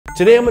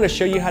Today I'm going to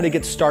show you how to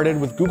get started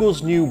with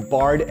Google's new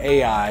Bard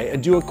AI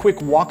and do a quick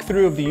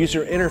walkthrough of the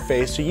user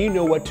interface so you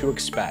know what to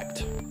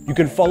expect. You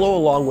can follow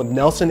along with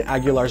Nelson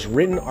Aguilar's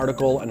written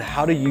article on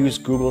how to use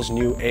Google's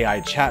new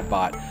AI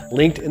chatbot,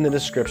 linked in the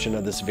description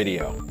of this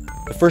video.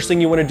 The first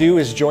thing you want to do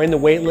is join the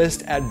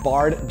waitlist at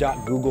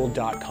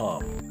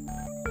bard.google.com.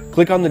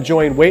 Click on the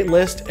Join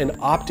Waitlist and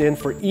opt in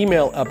for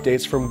email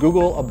updates from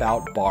Google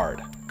about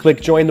Bard. Click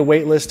Join the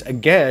Waitlist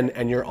again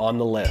and you're on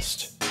the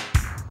list.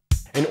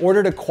 In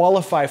order to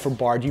qualify for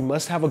Bard, you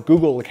must have a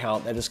Google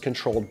account that is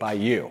controlled by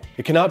you.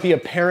 It cannot be a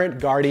parent,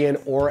 guardian,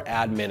 or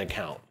admin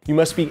account. You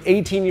must be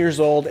 18 years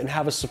old and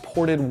have a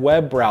supported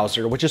web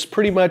browser, which is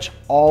pretty much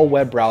all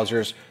web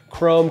browsers: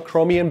 Chrome,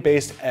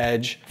 Chromium-based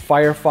Edge,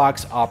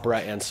 Firefox,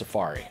 Opera, and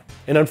Safari.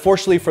 And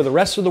unfortunately for the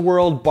rest of the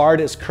world, Bard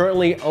is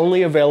currently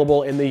only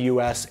available in the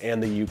US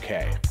and the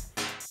UK.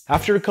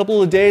 After a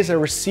couple of days, I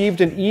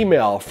received an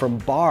email from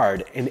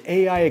Bard, an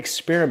AI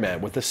experiment,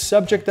 with a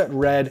subject that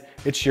read,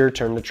 "It's your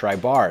turn to try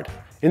Bard."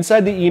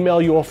 Inside the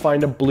email, you will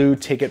find a blue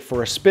Ticket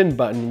for a Spin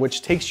button,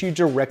 which takes you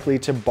directly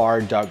to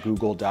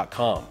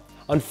bard.google.com.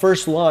 On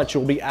first launch,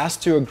 you'll be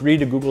asked to agree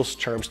to Google's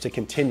terms to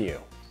continue.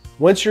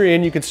 Once you're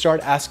in, you can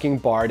start asking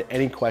Bard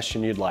any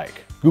question you'd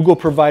like. Google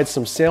provides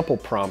some sample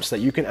prompts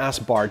that you can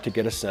ask Bard to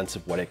get a sense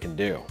of what it can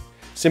do.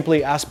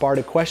 Simply ask Bard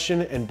a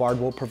question and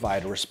Bard will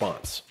provide a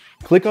response.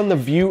 Click on the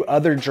View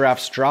Other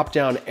Drafts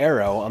drop-down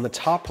arrow on the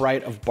top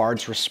right of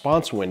Bard's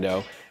response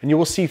window, and you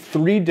will see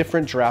 3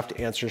 different draft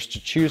answers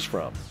to choose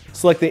from.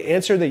 Select the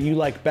answer that you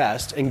like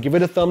best and give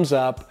it a thumbs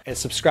up, and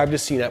subscribe to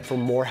CNET for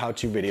more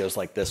how-to videos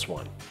like this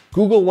one.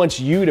 Google wants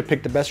you to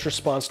pick the best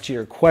response to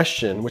your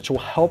question, which will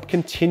help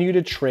continue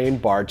to train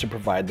Bard to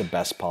provide the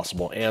best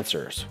possible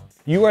answers.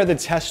 You are the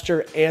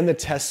tester and the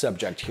test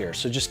subject here,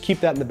 so just keep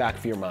that in the back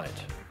of your mind.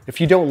 If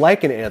you don't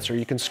like an answer,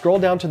 you can scroll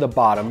down to the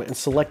bottom and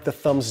select the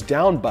thumbs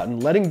down button,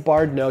 letting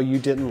Bard know you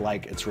didn't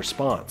like its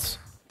response.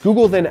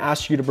 Google then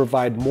asks you to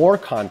provide more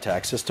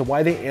context as to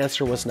why the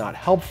answer was not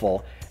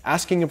helpful,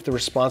 asking if the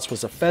response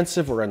was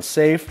offensive or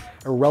unsafe,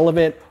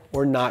 irrelevant,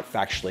 or not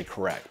factually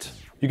correct.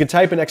 You can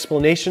type an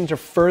explanation to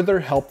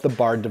further help the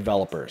Bard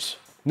developers.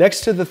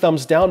 Next to the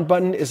thumbs down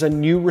button is a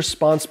new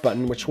response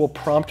button, which will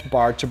prompt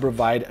Bard to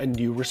provide a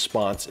new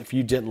response if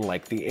you didn't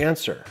like the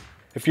answer.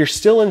 If you're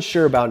still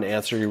unsure about an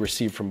answer you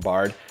received from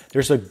Bard,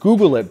 there's a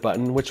Google It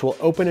button which will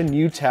open a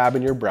new tab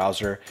in your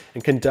browser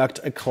and conduct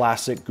a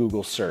classic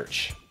Google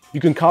search. You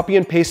can copy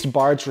and paste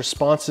Bard's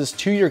responses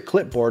to your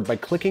clipboard by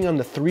clicking on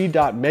the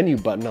 3-dot menu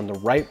button on the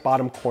right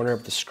bottom corner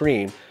of the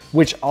screen,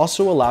 which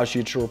also allows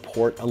you to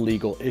report a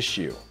legal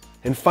issue.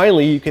 And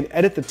finally, you can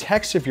edit the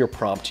text of your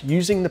prompt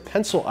using the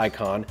pencil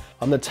icon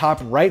on the top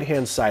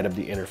right-hand side of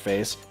the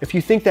interface if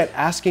you think that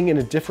asking in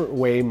a different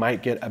way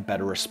might get a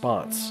better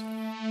response.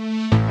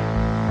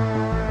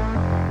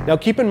 Now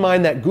keep in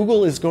mind that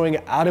Google is going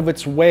out of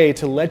its way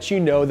to let you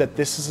know that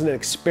this is an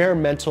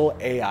experimental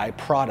AI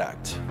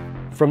product.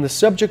 From the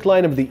subject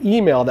line of the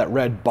email that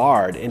read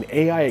Bard, an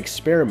AI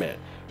experiment,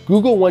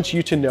 Google wants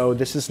you to know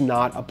this is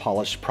not a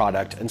polished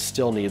product and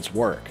still needs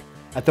work.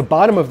 At the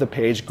bottom of the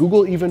page,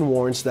 Google even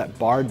warns that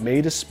Bard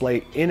may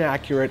display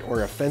inaccurate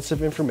or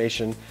offensive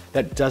information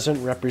that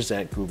doesn't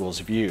represent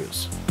Google's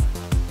views.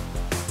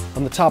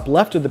 On the top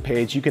left of the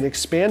page, you can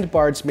expand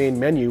Bard's main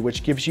menu,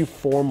 which gives you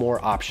 4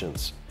 more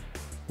options.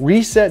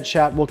 Reset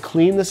Chat will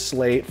clean the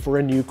slate for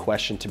a new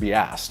question to be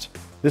asked.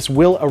 This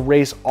will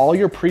erase all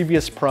your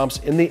previous prompts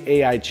in the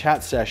AI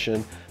chat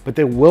session, but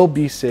they will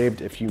be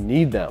saved if you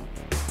need them.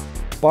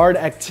 Bard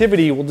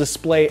Activity will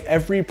display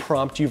every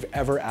prompt you've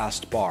ever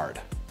asked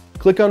Bard.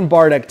 Click on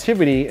Bard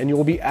Activity and you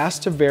will be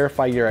asked to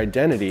verify your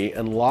identity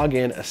and log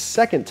in a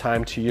second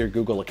time to your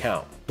Google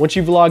account. Once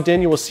you've logged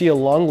in, you will see a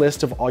long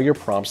list of all your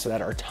prompts that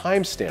are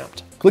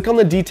time-stamped. Click on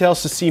the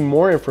details to see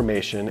more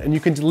information, and you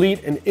can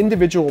delete an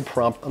individual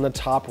prompt on the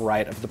top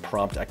right of the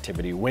Prompt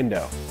Activity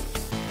window.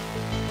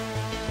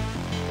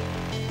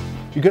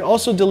 You can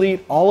also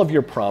delete all of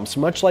your prompts,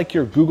 much like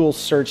your Google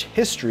search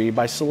history,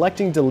 by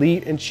selecting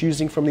Delete and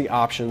choosing from the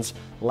options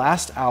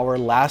Last Hour,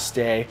 Last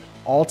Day,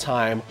 All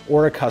Time,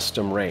 or a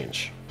custom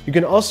range. You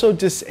can also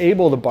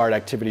disable the Bard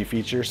Activity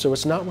feature so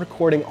it's not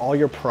recording all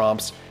your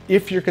prompts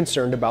if you're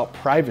concerned about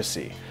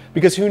privacy.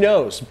 Because who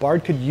knows,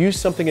 Bard could use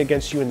something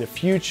against you in the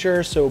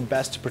future, so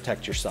best to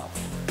protect yourself.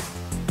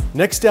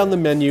 Next down the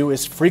menu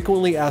is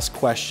Frequently Asked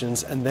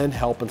Questions and then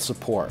Help and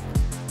Support.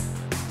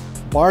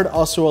 Bard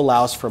also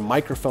allows for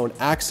microphone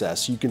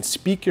access. You can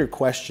speak your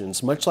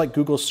questions, much like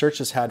Google Search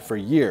has had for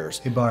years.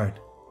 Hey Bard,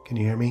 can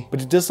you hear me?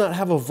 But it does not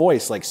have a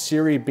voice like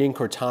Siri, Bing,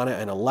 Cortana,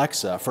 and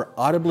Alexa for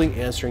audibly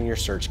answering your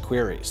search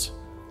queries.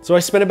 So I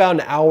spent about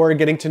an hour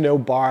getting to know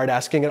Bard,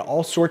 asking it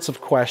all sorts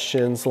of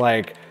questions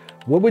like,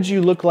 what would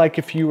you look like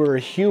if you were a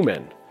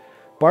human?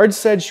 Bard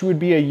said she would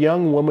be a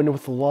young woman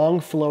with long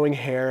flowing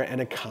hair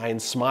and a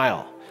kind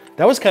smile.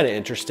 That was kind of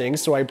interesting,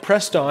 so I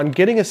pressed on,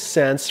 getting a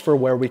sense for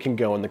where we can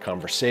go in the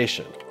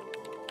conversation.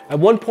 At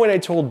one point I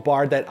told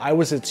Bard that I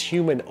was its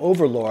human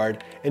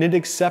overlord, and it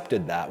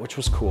accepted that, which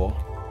was cool.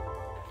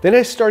 Then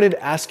I started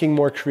asking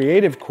more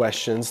creative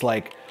questions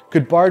like,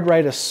 Could Bard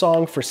write a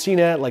song for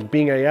CNET like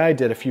Bing AI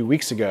did a few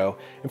weeks ago?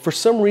 And for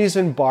some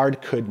reason,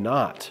 Bard could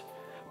not.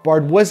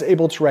 Bard was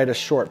able to write a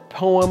short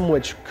poem,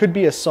 which could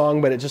be a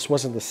song, but it just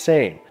wasn't the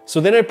same.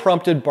 So then I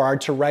prompted Bard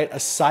to write a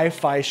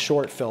sci-fi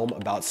short film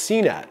about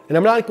CNET. And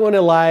I'm not going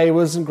to lie, it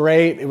wasn't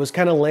great. It was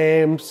kind of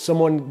lame.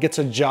 Someone gets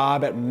a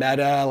job at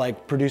Meta,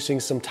 like producing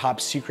some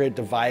top secret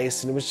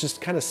device, and it was just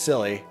kind of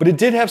silly. But it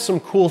did have some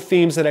cool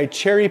themes that I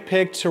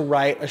cherry-picked to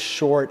write a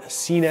short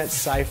CNET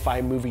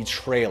sci-fi movie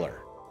trailer.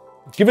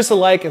 Give us a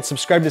like and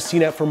subscribe to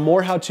CNET for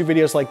more how-to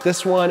videos like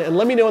this one, and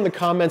let me know in the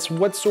comments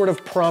what sort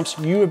of prompts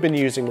you have been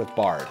using with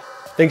Bard.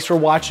 Thanks for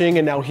watching,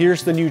 and now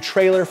here's the new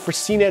trailer for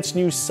CNET's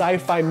new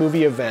sci-fi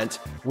movie event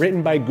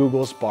written by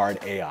Google's Bard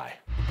AI.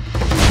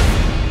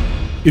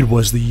 It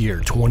was the year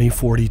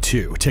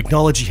 2042.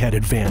 Technology had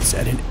advanced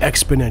at an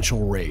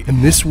exponential rate.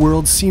 In this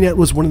world, CNET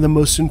was one of the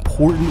most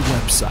important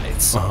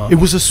websites. It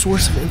was a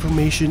source of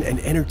information and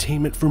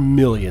entertainment for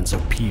millions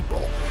of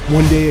people.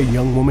 One day, a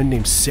young woman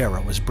named Sarah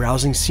was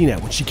browsing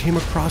CNET when she came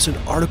across an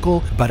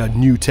article about a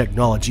new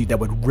technology that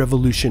would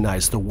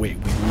revolutionize the way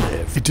we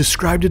live. It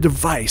described a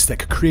device that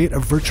could create a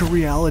virtual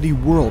reality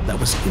world that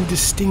was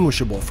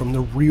indistinguishable from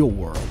the real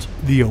world.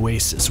 The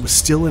Oasis was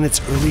still in its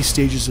early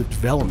stages of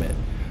development,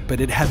 but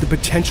it had the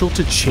potential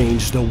to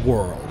change the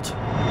world.